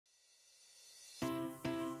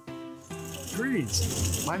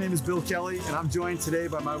Greetings. My name is Bill Kelly, and I'm joined today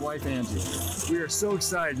by my wife, Angie. We are so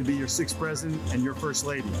excited to be your sixth president and your first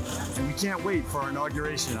lady, and we can't wait for our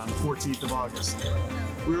inauguration on the 14th of August.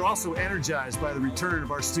 We are also energized by the return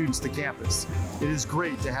of our students to campus. It is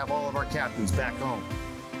great to have all of our captains back home.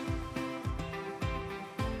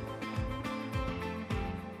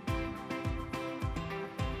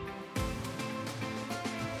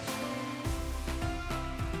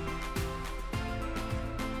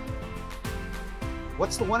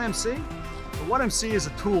 What's the 1MC? The 1MC is a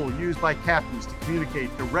tool used by captains to communicate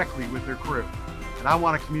directly with their crew, and I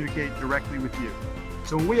want to communicate directly with you.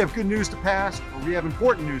 So when we have good news to pass, or we have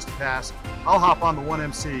important news to pass, I'll hop on the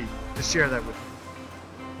 1MC to share that with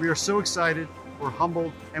you. We are so excited, we're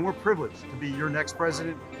humbled, and we're privileged to be your next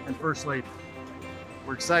president and first lady.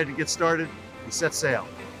 We're excited to get started and set sail.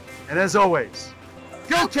 And as always,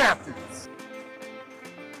 go Captain!